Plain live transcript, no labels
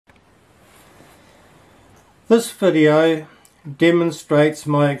This video demonstrates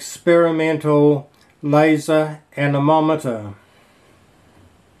my experimental laser anemometer.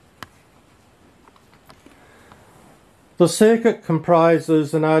 The circuit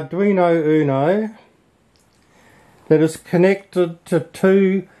comprises an Arduino Uno that is connected to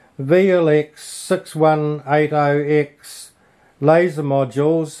two VLX6180X laser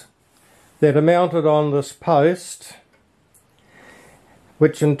modules that are mounted on this post,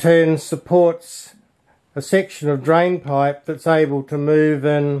 which in turn supports a section of drain pipe that's able to move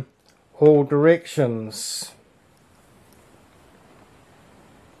in all directions.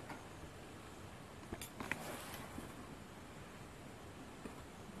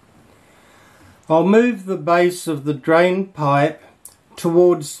 I'll move the base of the drain pipe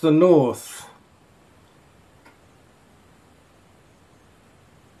towards the north.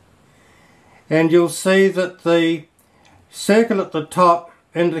 And you'll see that the circle at the top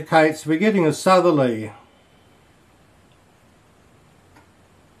indicates we're getting a southerly.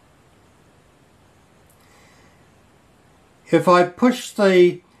 If I push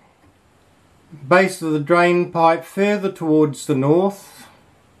the base of the drain pipe further towards the north,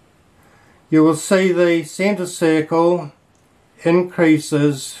 you will see the centre circle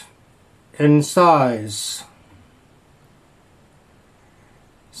increases in size.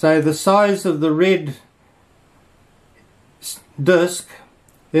 So the size of the red disc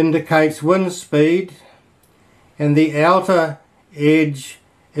indicates wind speed, and the outer edge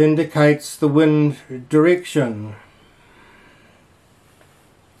indicates the wind direction.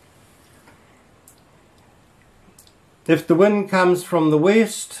 If the wind comes from the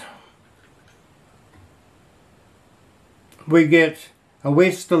west, we get a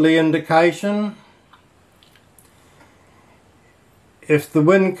westerly indication. If the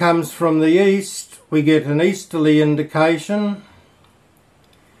wind comes from the east, we get an easterly indication.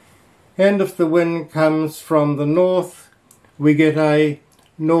 And if the wind comes from the north, we get a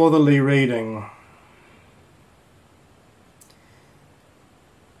northerly reading.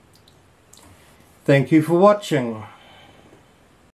 Thank you for watching.